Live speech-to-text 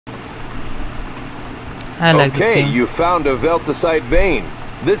I like this Okay, game. you found a veltesite vein.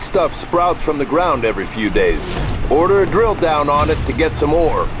 This stuff sprouts from the ground every few days. Order a drill down on it to get some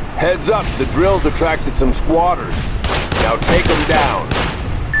ore. Heads up, the drill's attracted some squatters. Now take them down.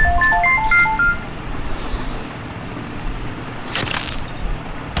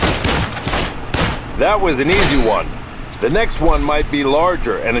 That was an easy one. The next one might be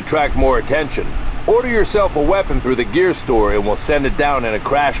larger and attract more attention. Order yourself a weapon through the gear store and we'll send it down in a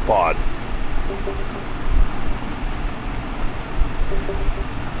crash pod.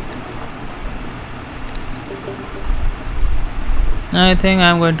 I think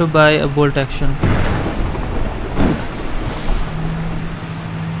I'm going to buy a bolt action.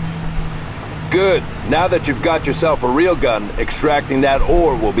 Good. Now that you've got yourself a real gun, extracting that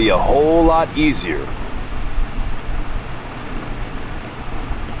ore will be a whole lot easier.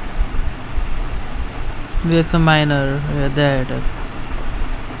 Where's a miner? Yeah, there it is.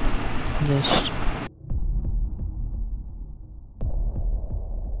 Just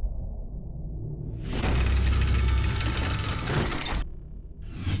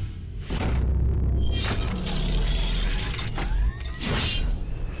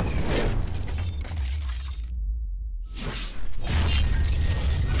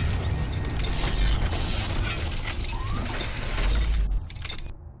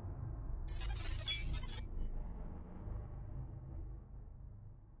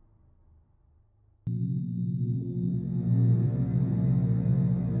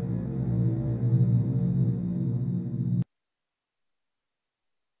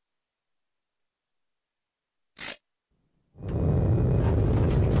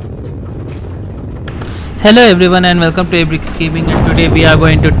hello everyone and welcome to Abrix Gaming, and today we are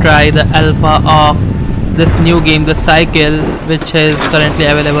going to try the alpha of this new game, The Cycle, which is currently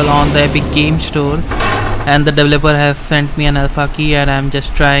available on the Epic Game Store, and the developer has sent me an alpha key and I'm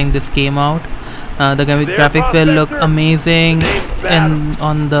just trying this game out. The game graphics will look amazing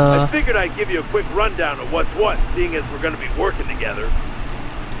on the... I figured I'd give you a quick rundown of what's what, seeing as we're going to be working together.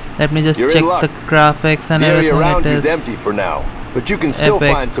 Let me just check the graphics and the area everything. around It is is empty for now, but you can still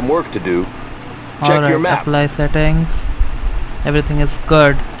epic. find some work to do. Check your map. Apply settings. Everything is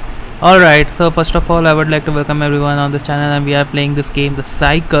good. Alright, so first of all I would like to welcome everyone on this channel, and we are playing this game, The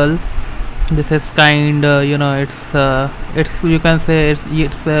Cycle. This is kind you know, it's you can say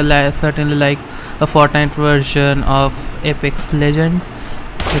it's certainly like a Fortnite version of Apex Legends.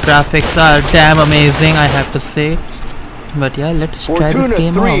 The graphics are damn amazing, I have to say. But yeah, let's try this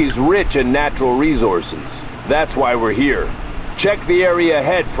game Fortuna III out. is rich in natural resources. That's why we're here. Check the area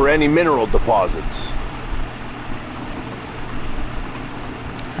ahead for any mineral deposits.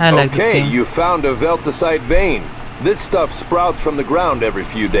 I like this Okay, game. you found a veltesite vein. This stuff sprouts from the ground every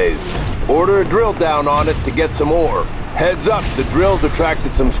few days. Order a drill down on it to get some ore. Heads up, the drill's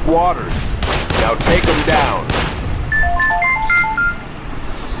attracted some squatters. Now take them down.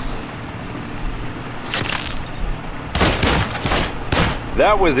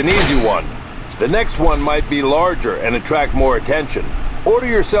 That was an easy one. The next one might be larger and attract more attention. Order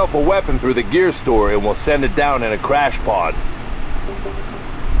yourself a weapon through the gear store and we'll send it down in a crash pod.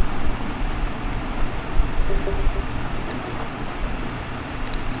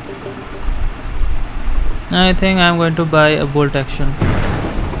 I think I'm going to buy a bolt action.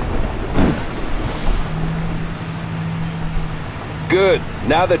 Good.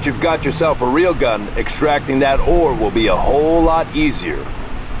 Now that you've got yourself a real gun, extracting that ore will be a whole lot easier.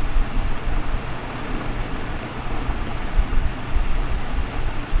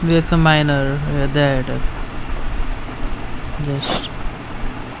 Where's a miner? Yeah, there it is. Just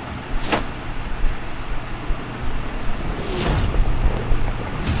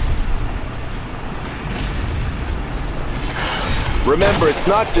Remember, it's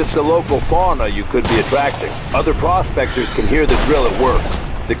not just the local fauna you could be attracting. Other prospectors can hear the drill at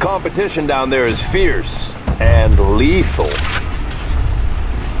work. The competition down there is fierce and lethal.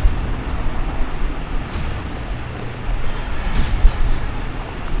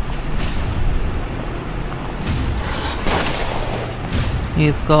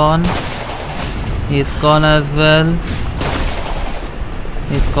 he's gone. He's gone as well.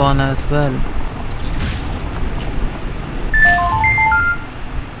 He's gone as well.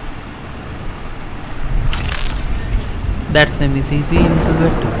 That same is easy, is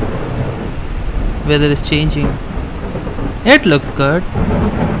it? Weather is changing. It looks good.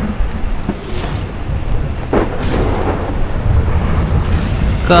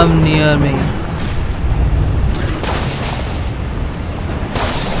 Come near me.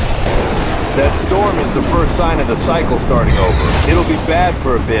 That storm is the first sign of the cycle starting over. It'll be bad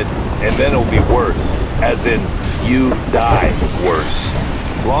for a bit, and then it'll be worse. As in, you die worse.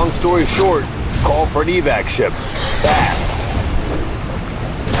 Long story short, Call for an evac ship. Fast.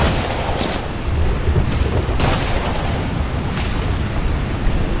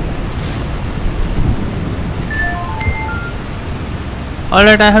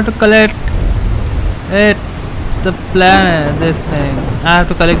 Alright, I have to collect it. The planet, this thing. I have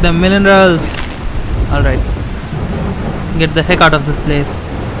to collect the minerals. Alright. Get the heck out of this place.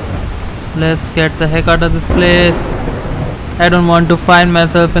 Let's get the heck out of this place. I don't want to find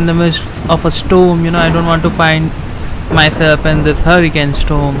myself in the midst of a storm, you know. I don't want to find myself in this hurricane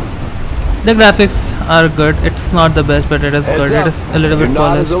storm. The graphics are good. It's not the best, but it is good. It is a little bit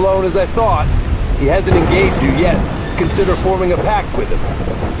polished. You're not as polished. alone as I thought. He hasn't engaged you yet. Consider forming a pact with him.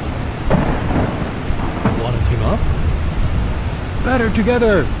 Want to team up? Better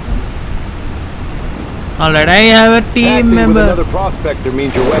together. Alright, I have a team Pacting member. with another prospector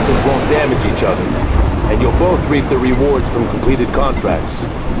means your weapons won't damage each other, and you'll both reap the rewards from completed contracts.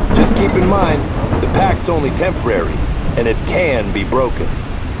 Just keep in mind, the pact's only temporary, and it can be broken.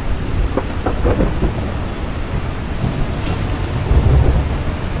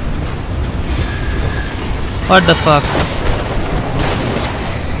 What the fuck?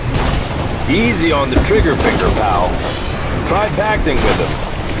 Easy on the trigger finger, pal. Try pacting with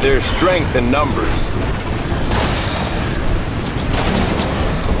them. There's strength in numbers.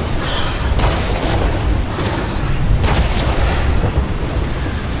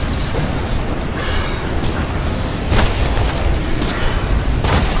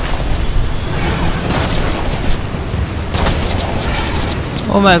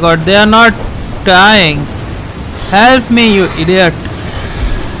 Oh my god, they are not dying. Help me, you idiot.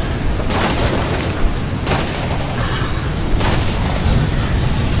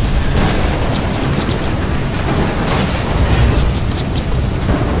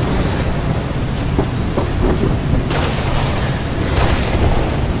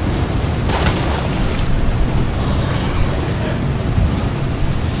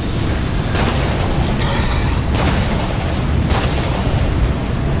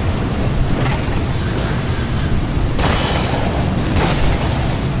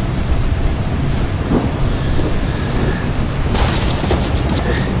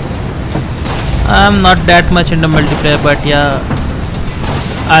 I'm not that much into multiplayer, but yeah,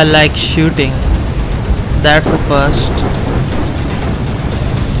 I like shooting. That's a first.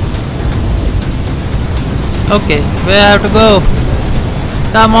 Okay, where I have to go?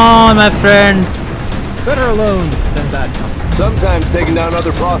 Come on, my friend. Better alone than bad company. Sometimes taking down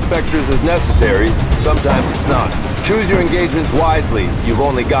other prospectors is necessary, sometimes it's not. Choose your engagements wisely. You've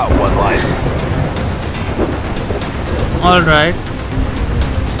only got one life. Alright.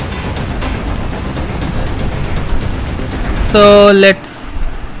 So let's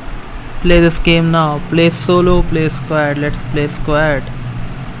play this game now. Play solo, play squad. Let's play squad.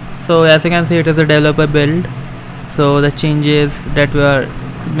 So as you can see, it is a developer build. So the changes that were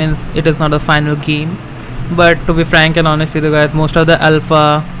means it is not a final game. But to be frank and honest with you guys, most of the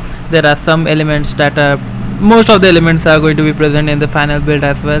alpha, there are some elements that are, most of the elements are going to be present in the final build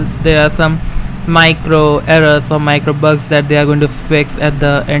as well. There are some micro errors or micro bugs that they are going to fix at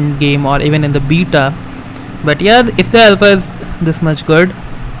the end game or even in the beta. But yeah, if the alpha is this much good,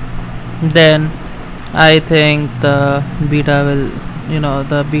 then I think the beta will,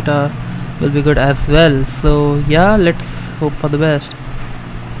 the beta will be good as well. So yeah, let's hope for the best.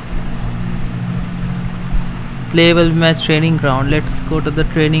 Playable match training ground. Let's go to the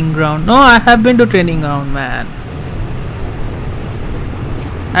training ground. No, I have been to training ground, man.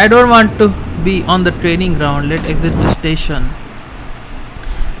 I don't want to be on the training ground. Let's exit the station.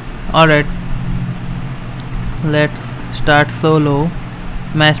 Alright, let's start solo.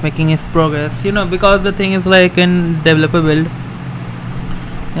 Matchmaking is progress, because the thing is, like in developer build,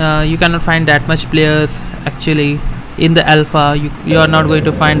 you cannot find that much players. Actually in the alpha, you are not going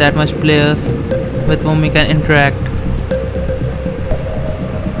to find that much players with whom you can interact.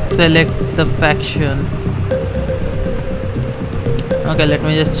 Select the faction. Okay, let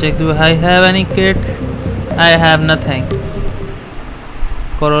me just check. Do I have any kits? I have nothing.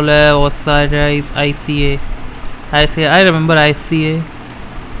 Korolev, Osiris, ICA. I remember ICA.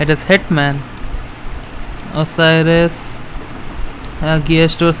 It is Hitman. Osiris. Gear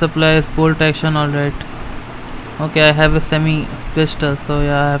store supplies, bolt action. Alright. Okay, I have a semi pistol, so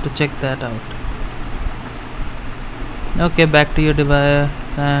yeah, I have to check that out. Okay, back to your device.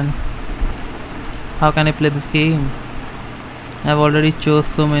 And how can I play this game? I've already chose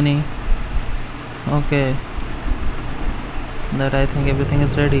so many. Okay, that I think everything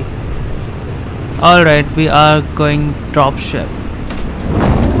is ready. Alright, we are going dropship.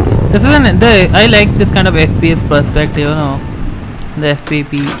 This is I like this kind of FPS perspective, the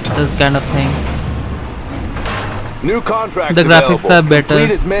FPP, this kind of thing. New contracts The graphics available. are better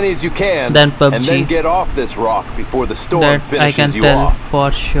Complete as many as you can, than PUBG. and then get off this rock before the storm That I finishes can you tell off.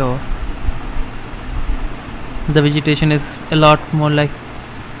 for sure. The vegetation is a lot more like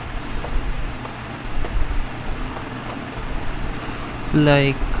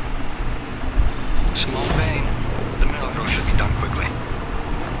Small vein. The miracle should be done quickly.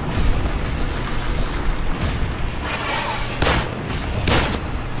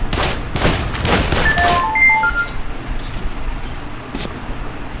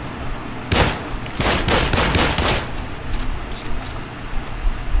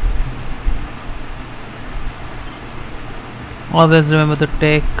 always remember to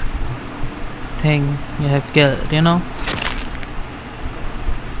take thing you have killed, you know.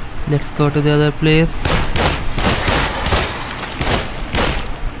 Let's go to the other place.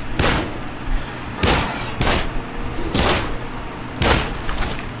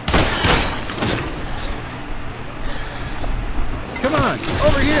 Come on,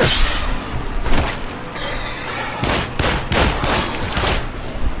 over here.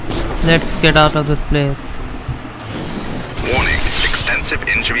 Let's get out of this place. Warning, extensive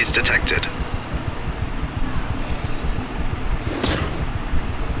injuries detected.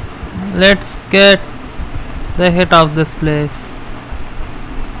 Let's get the hit of this place.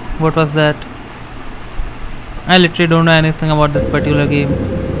 What was that? I literally don't know anything about this particular game.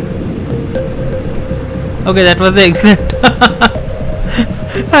 Okay, that was the exit.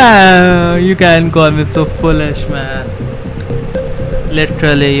 You can call me so foolish, man.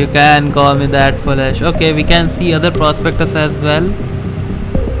 Literally, you can call me that foolish. Okay, we can see other prospectus as well.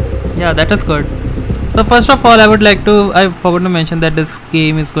 Yeah, that is good. So first of all, I forgot to mention that this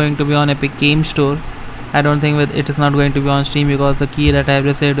game is going to be on Epic Game Store. I don't think it is not going to be on Steam because the key that I have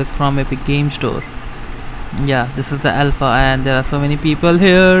received is from Epic Game Store. Yeah, this is the alpha and there are so many people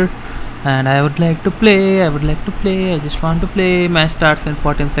here and I would like to play. I just want to play. Match starts in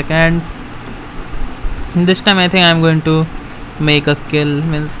 14 seconds. And this time I think I'm going to make a kill.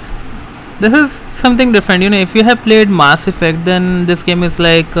 Means this is something different, you know. If you have played Mass Effect, then this game is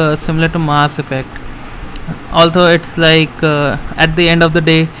like similar to Mass Effect, although it's like at the end of the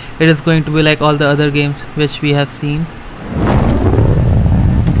day it is going to be like all the other games which we have seen.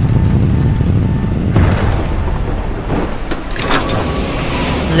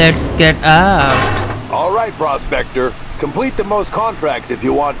 Let's get out. Alright, Prospector. Complete the most contracts if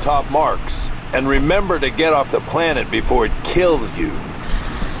you want top marks. And remember to get off the planet before it kills you.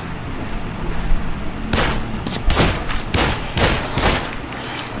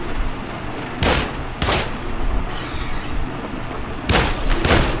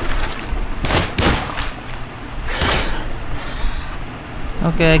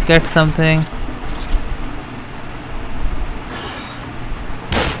 Okay, I get something.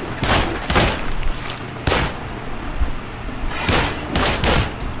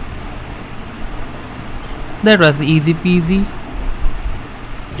 That was easy peasy.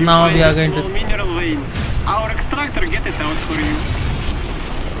 Now we are going to mineral vein. Our extractor get it out for you.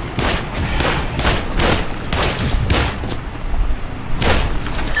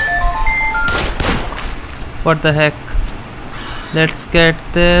 what the heck. Let's get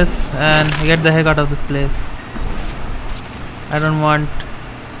this and get the heck out of this place. I don't want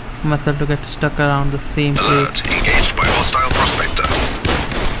myself to get stuck around the same place. Alert, engaged by hostile prospector.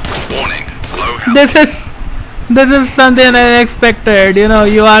 Warning, low health. This is something unexpected, you know.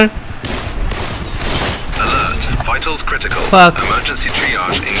 You are Alert, vitals critical. Fuck. Emergency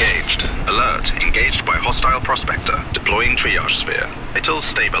triage engaged. Alert, engaged by hostile prospector. Deploying triage sphere. Vitals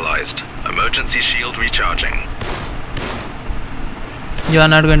stabilized. Emergency shield recharging. You are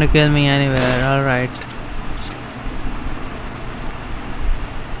not going to kill me anywhere. Alright.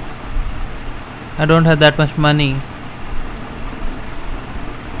 I don't have that much money.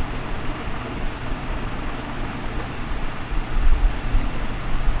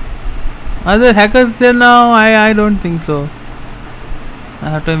 Are there hackers there now? I don't think so. I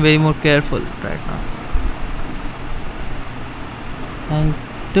have to be very more careful right now. I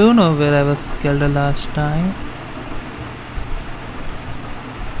don't know where I was killed the last time.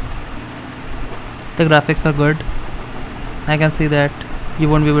 The graphics are good. I can see that. You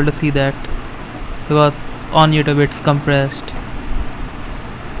won't be able to see that because on YouTube it's compressed.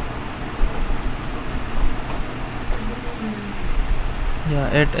 Yeah,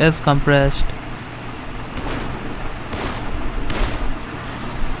 it is compressed.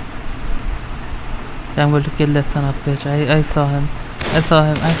 I'm going to kill that son of a bitch. I saw him. I saw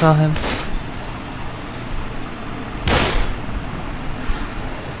him.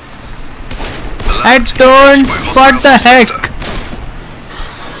 I don't. What the heck?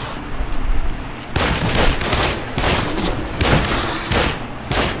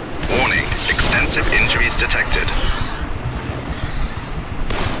 Defensive injuries detected.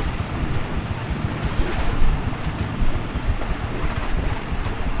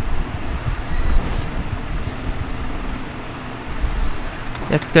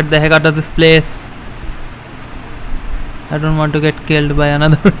 Let's get the heck out of this place. I don't want to get killed by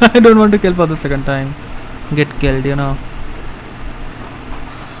another. I don't want to kill for the second time. Get killed, you know.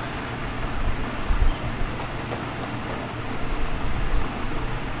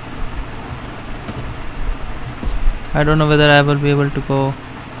 I don't know whether I will be able to go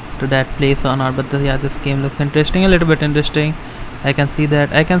to that place or not, but yeah, this game looks interesting, a little bit interesting. I can see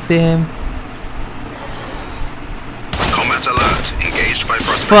that. I can see him. Combat alert. Engaged by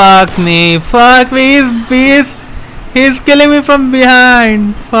prospect. Fuck me. Fuck me. He's killing me from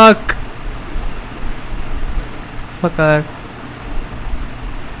behind. Fuck. Fucker.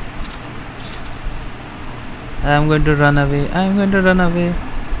 I'm going to run away. I'm going to run away.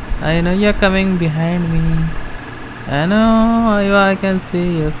 I know you're coming behind me. I know I can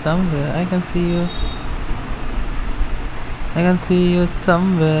see you somewhere. I can see you. I can see you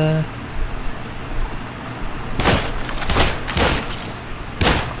somewhere.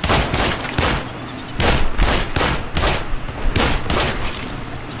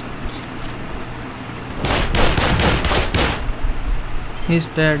 He's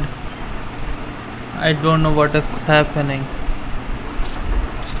dead. I don't know what is happening.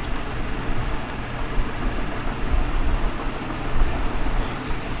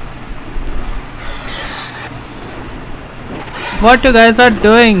 What you guys are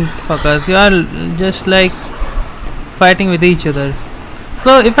doing, fuckers? You are just like fighting with each other.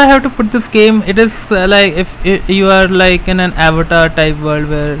 So if I have to put this game, it is like if you are like in an Avatar type world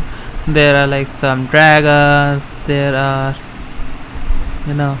where there are like some dragons, there are,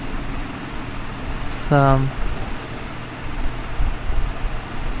 you know,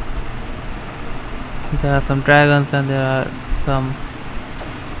 there are some dragons and there are some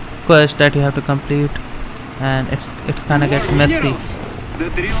quests that you have to complete, and it's gonna get messy. The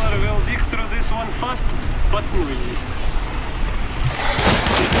driller will dig through this one fast, but movingly.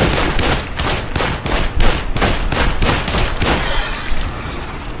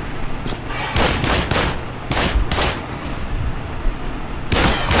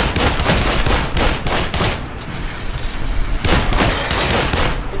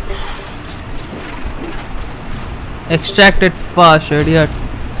 Extract it fast, idiot.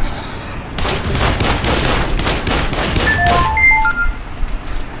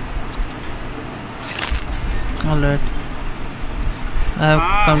 Alright. I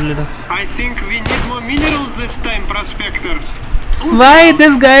have completed. I think we need more minerals this time, Prospector. Why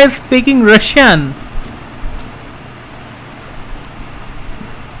this guy is speaking Russian?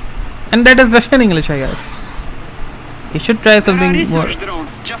 And that is Russian English, I guess. He should try something there are more. research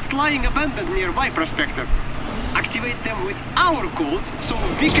drones just lying abandoned nearby, Prospector. Activate them with our codes so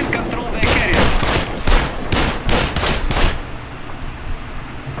we can control their carriers.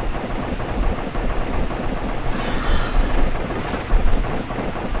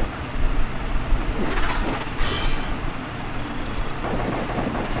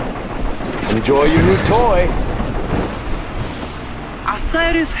 Enjoy your new toy.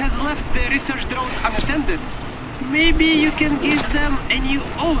 Osiris has left the research drones unattended. Maybe you can give them a new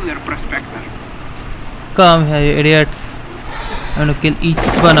owner, Prospector. Come here, you idiots. I'm gonna kill each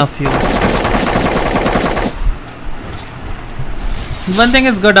one of you. One thing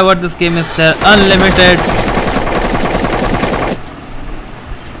is good about this game is they're unlimited.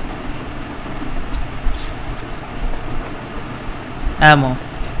 Ammo.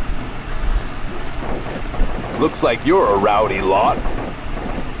 Looks like you're a rowdy lot.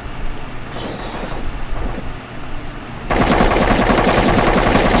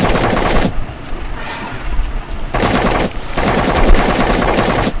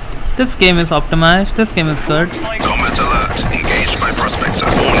 This game is optimized. This game is good. Combat alert. Engaged by prospector.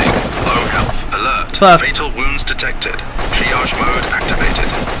 Warning. Low health. Alert. Fuck. Fatal wounds detected. Triage mode activated.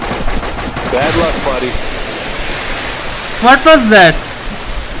 Bad luck, buddy. What was that?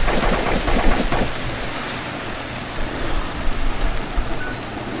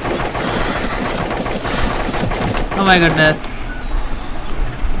 Oh my goodness.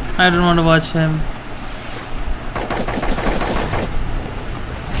 I don't want to watch him.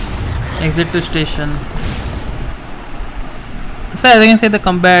 Exit to station. So as I can say, the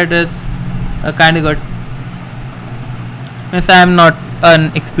combat is kind of good. Means I am not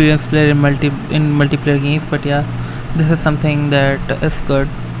an experienced player in multiplayer games, but yeah, this is something that is good.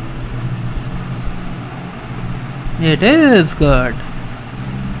 It is good.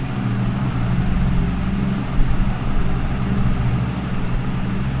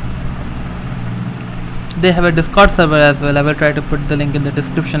 they have a Discord server as well. I will try to put the link in the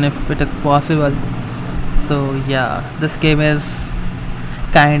description if it is possible. So yeah, this game is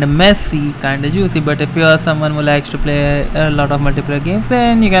kind of messy, kind of juicy, but if you are someone who likes to play a lot of multiplayer games,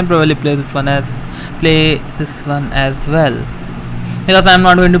 then you can probably play this one as well. Because I'm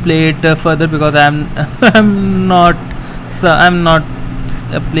not going to play it further, because I'm not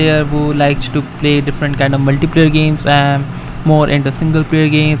a player who likes to play different kind of multiplayer games. I'm more into single player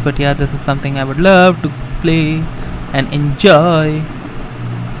games, but yeah, this is something I would love to play and enjoy.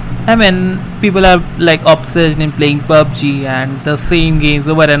 I mean, people are like obsessed in playing PUBG and the same games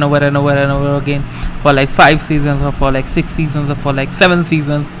over and over and over and over again for like 5 seasons, or for like 6 seasons, or for like 7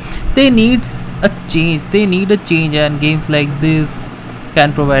 seasons. They need a change. And games like this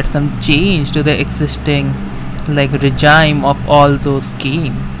can provide some change to the existing like regime of all those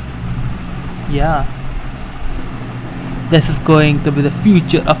games. Yeah, this is going to be the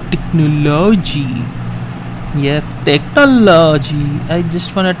future of technology. Yes, technology. I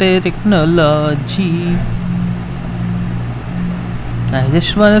just wanna take technology. I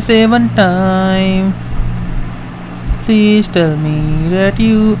just wanna say one time, please tell me that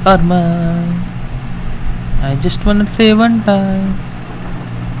you are mine. I just wanna say one time,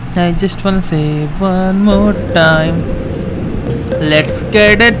 I just wanna say one more time. Let's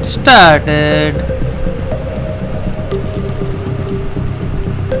get it started.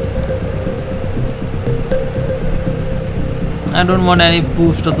 I don't want any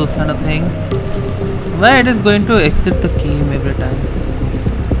boost or those kind of thing. Why it is going to exit the game every time?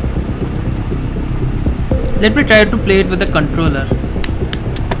 Let me try to play it with a controller.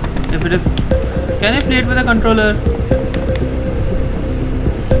 If it is, can I play it with a controller?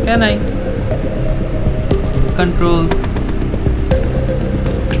 Can I? Controls.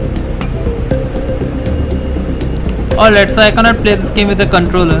 Alright, so I cannot play this game with a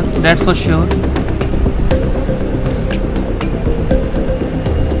controller, that's for sure.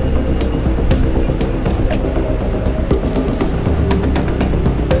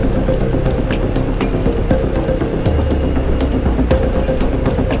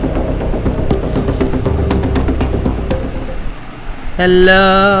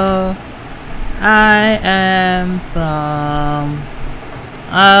 Hello, I am from.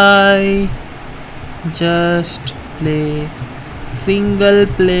 I just play single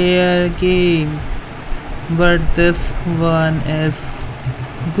player games, but this one is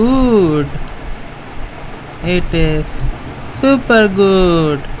good. It is super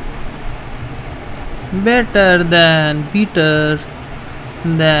good. Better than PUBG,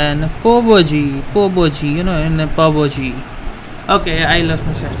 you know, in PUBG. Okay, I love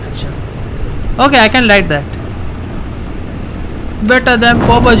my chat section. Okay, I can write that. Better than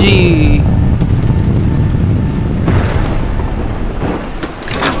PUBG.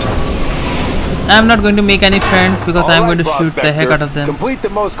 I'm not going to make any friends because I'm going to shoot the heck out of them. Complete the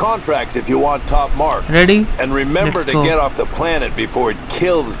most contracts if you want top marks. Ready? And remember to get off the planet before it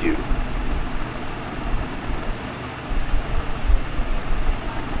kills you.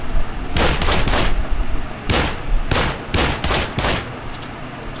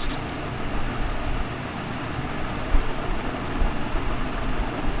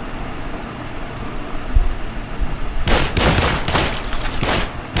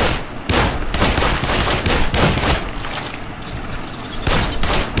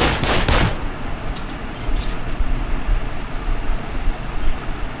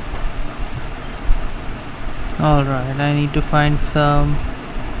 Alright, I need to find some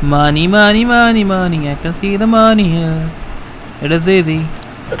money. I can see the money here. It is easy.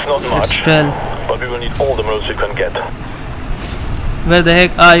 It's not much, but we will need all the moves we can get. Where the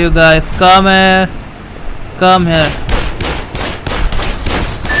heck are you guys? Come here. Come here.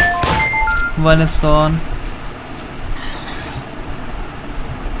 One is gone.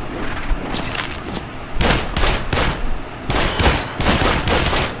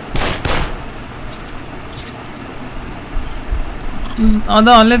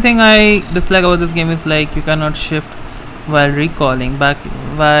 The only thing I dislike about this game is like you cannot shift while recalling back,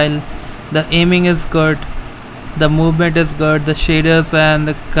 while the aiming is good, the movement is good, the shaders and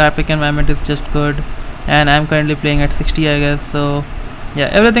the graphic environment is just good, and I'm currently playing at 60 I guess, so yeah,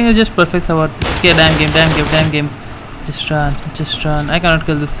 everything is just perfect about this damn game. Just run. I cannot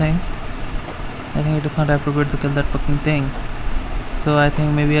kill this thing. I think it is not appropriate to kill that fucking thing, so I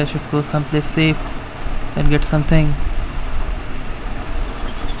think maybe I should go someplace safe and get something.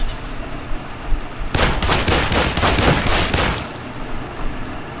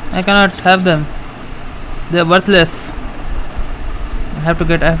 I cannot have them. They're worthless. I have to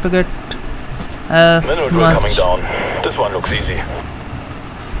get as Mineral much. coming down. This one looks easy.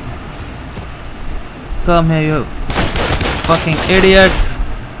 Come here, you fucking idiots.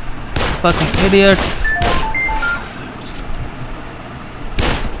 Fucking idiots.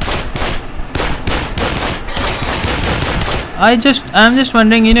 I'm just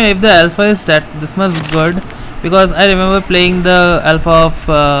wondering, you know, if the alpha is that this much good, because I remember playing the alpha of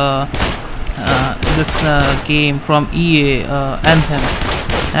this game from EA, Anthem,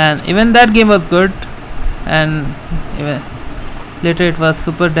 and even that game was good, and even later it was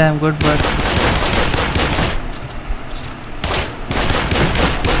super damn good, but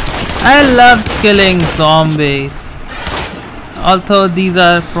I love killing zombies, although these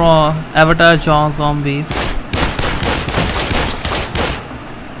are from Avatar John zombies,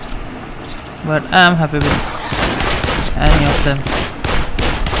 but I am happy with any of them.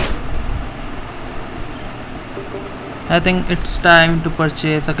 I think it's time to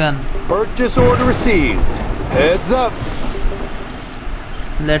purchase again. Purchase order received. Heads up.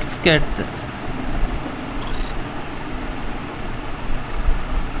 Let's get this.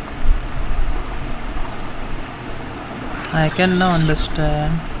 I can now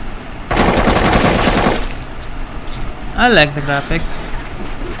understand. I like the graphics.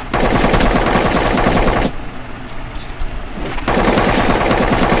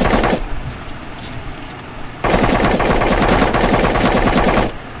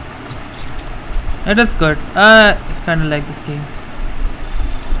 It is good. I kinda like this game.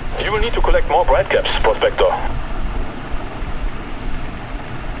 You will need to collect more bright caps, Prospector.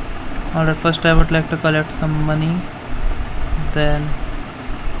 Alright, first I would like to collect some money. Then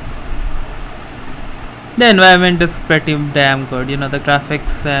the environment is pretty damn good. You know, the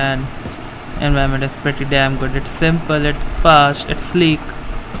graphics and environment is pretty damn good. It's simple, it's fast, it's sleek,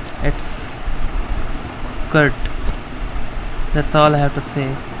 it's good. That's all I have to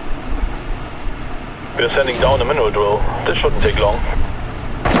say. We're sending down a mineral drill. This shouldn't take long.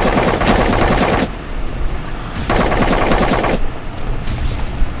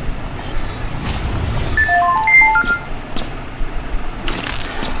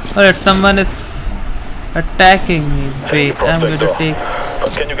 Alright, someone is attacking me. Wait, I'm going to take...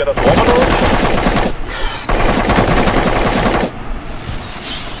 But can you get us more minerals?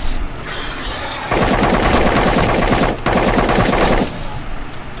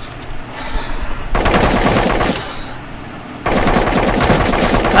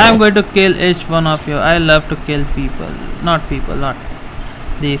 I'm going to kill each one of you. I love to kill people. Not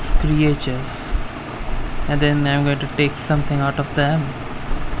these creatures. And then I'm going to take something out of them.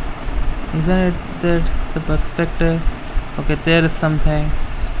 Isn't it? There's the perspective. Okay, there is something.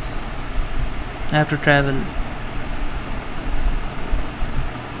 I have to travel.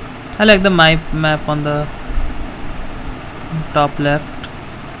 I like the map on the top left.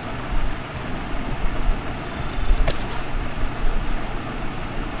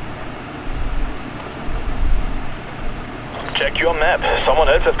 Check your map. Someone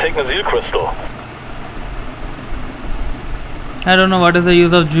else has taken a Zeal crystal. I don't know what is the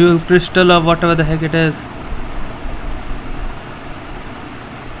use of jewel crystal or whatever the heck it is.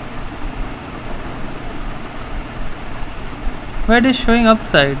 Why it is showing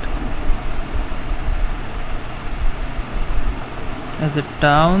upside? Is it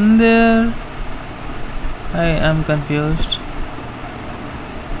down there? I am confused.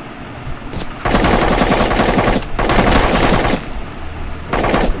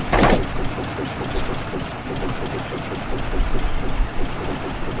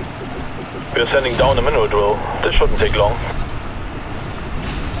 We're sending down a mineral drill. This shouldn't take long.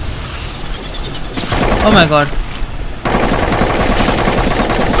 Oh my god.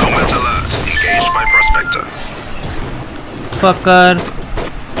 Combat alert. Engaged by Prospector. Fucker.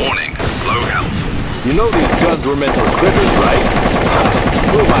 Warning. Low health. You know these guns were meant for critters, right?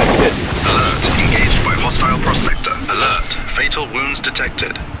 Who am I kidding? Alert. Engaged by hostile Prospector. Alert. Fatal wounds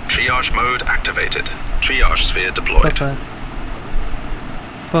detected. Triage mode activated. Triage sphere deployed.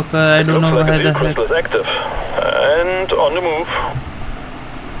 Fucker, I don't know why the heck. Is active and on the move.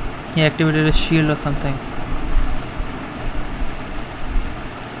 He activated a shield or something.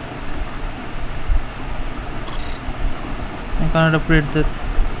 I cannot upgrade this.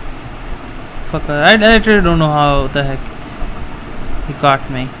 Fucker, I literally don't know how the heck he got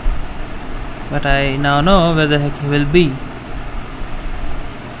me. But I now know where the heck he will be.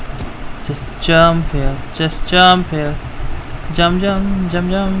 Just jump here. Just jump here. Jump, jump, jump,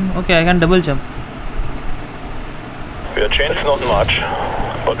 jump. Okay, I can double jump. We are changed not much,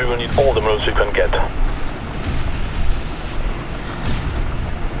 but we will need all the minerals we can get.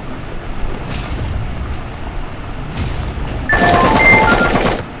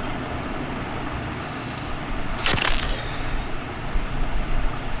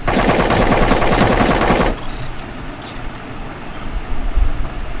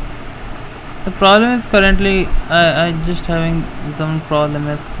 The problem is currently I just having the problem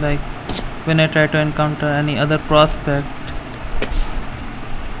is like when I try to encounter any other prospect,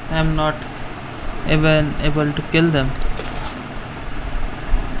 I'm not even able to kill them.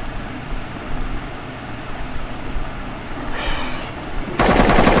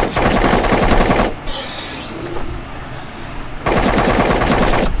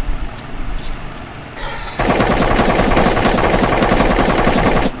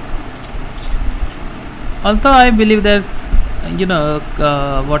 Although I believe there's,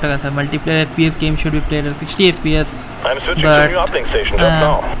 what I can say, multiplayer FPS game should be played at 60 FPS. I'm switching But, to new uplink station just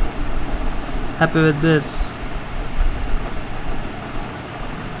now. Happy with this.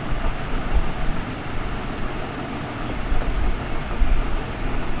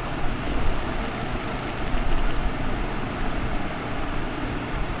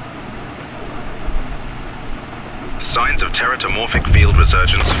 Signs of terratomorphic field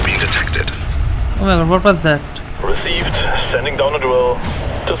resurgence have been detected. Oh my god, what was that? Received. Sending down a drill.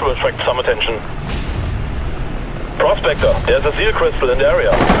 This will attract some attention. Prospector, there's a seal crystal in the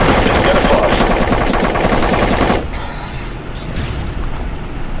area. Let's get it fast.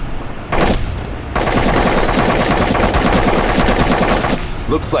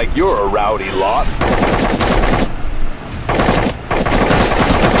 Looks like you're a rowdy lot.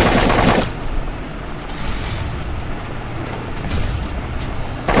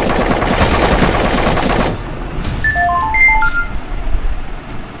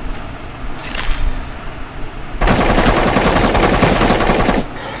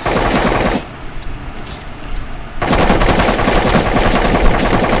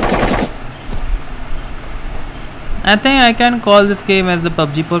 I think I can call this game as the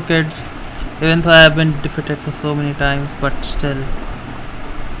PUBG for kids, even though I have been defeated for so many times, but still.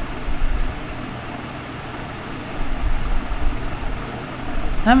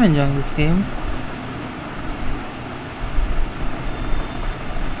 I'm enjoying this game.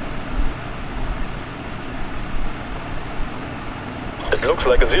 It looks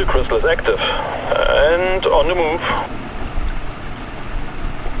like a seal crystal is active. And on the move.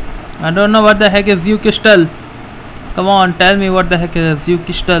 I don't know what the heck is crystal. Come on, tell me what the heck is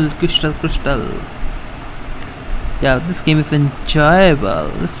crystal. Yeah, this game is enjoyable.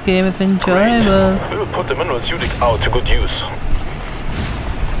 This game is enjoyable. We will put the mineral suitic out to good use.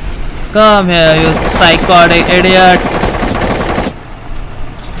 Come here, you psychotic idiots.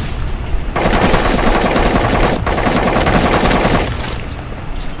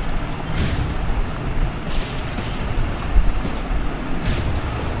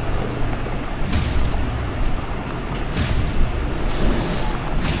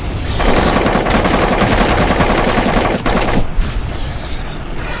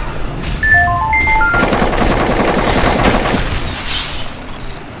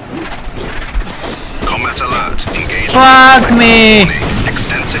 Fuck me!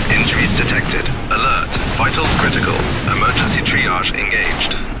 Extensive injuries detected. Alert. Vitals critical. Emergency triage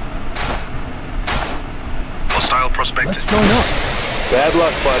engaged. Hostile prospect. Let's join up. Bad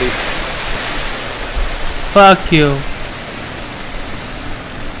luck, buddy. Fuck you.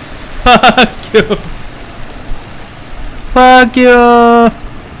 Fuck you. Fuck you.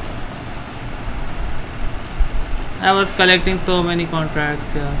 I was collecting so many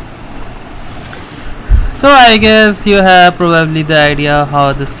contracts here. So I guess you have probably the idea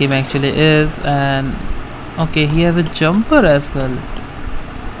how this game actually is, and okay, he has a jumper as well.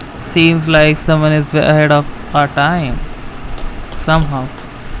 Seems like someone is ahead of our time somehow.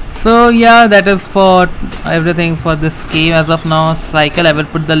 So yeah, that is for everything for this game as of now. Cycle, I will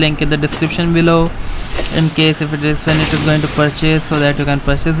put the link in the description below in case if it is when it is going to purchase, so that you can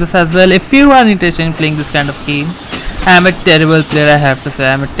purchase this as well if you are interested in playing this kind of game. I am a terrible player, I have to say.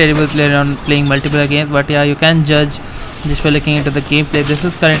 I am a terrible player on playing multiplayer games, but yeah, you can judge just by looking into the gameplay. This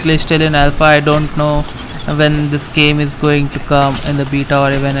is currently still in alpha. I don't know when this game is going to come in the beta or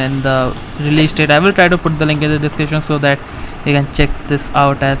even in the release date. I will try to put the link in the description so that you can check this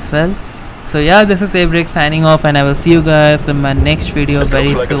out as well. So yeah, this is Abrick signing off, and I will see you guys in my next video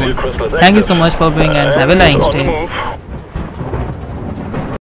very soon. Thank you so much for being, and have a nice day.